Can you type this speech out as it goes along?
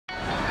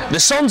The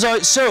sun's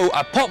out, so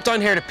I popped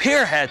down here to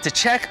Pierhead to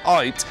check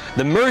out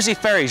the Mersey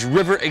Ferries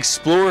River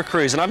Explorer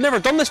cruise, and I've never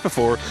done this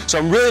before, so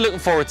I'm really looking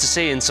forward to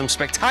seeing some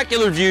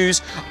spectacular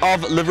views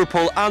of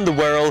Liverpool and the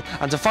Wirral,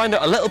 and to find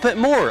out a little bit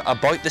more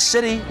about the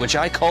city which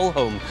I call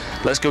home.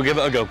 Let's go give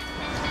it a go.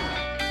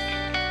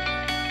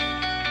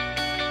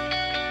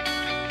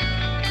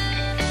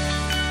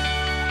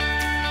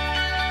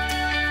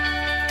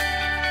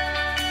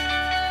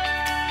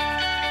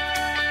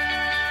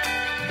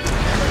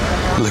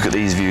 Look at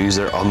these views,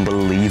 they're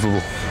unbelievable.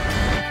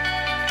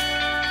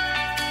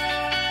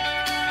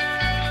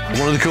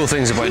 One of the cool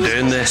things about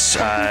doing this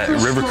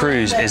river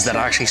cruise is that it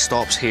actually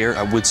stops here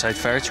at Woodside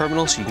Ferry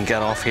Terminal, so you can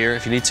get off here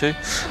if you need to.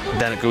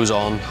 Then it goes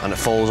on and it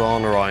follows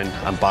on around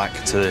and back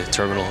to the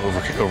terminal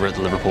over at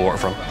the Liverpool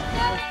Waterfront.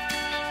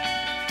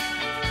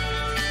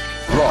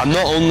 And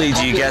not only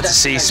do you get to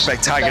see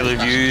spectacular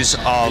views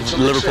of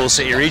Liverpool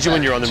City region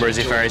when you're on the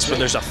Mersey Ferries, but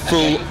there's a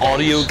full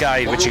audio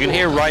guide, which you can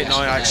hear right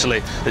now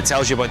actually, that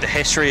tells you about the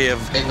history of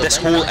this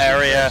whole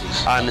area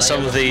and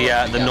some of the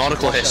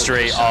nautical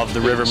history of the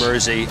River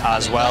Mersey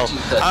as well.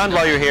 And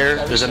while you're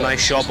here, there's a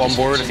nice shop on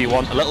board if you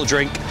want a little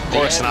drink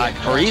or a snack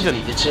or even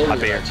a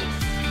beer.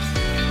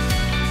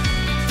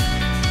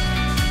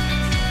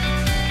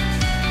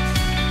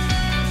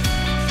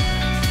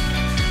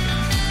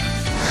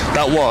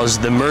 That was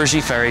the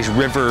Mersey Ferries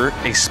River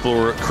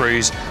Explorer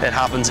cruise. It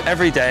happens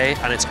every day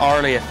and it's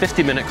hourly, a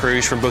 50-minute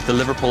cruise from both the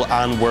Liverpool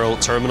and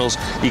Wirral terminals.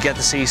 You get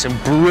to see some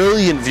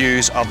brilliant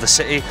views of the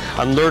city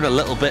and learn a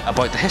little bit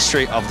about the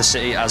history of the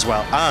city as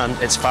well,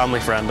 and it's family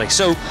friendly.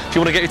 So if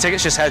you want to get your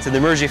tickets, just head to the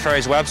Mersey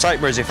Ferries website,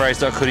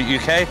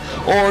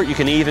 merseyferries.co.uk, or you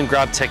can even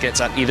grab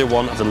tickets at either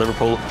one of the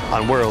Liverpool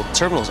and Wirral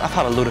terminals. I've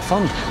had a load of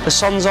fun. The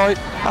sun's out,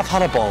 I've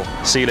had a ball.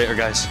 See you later,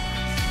 guys.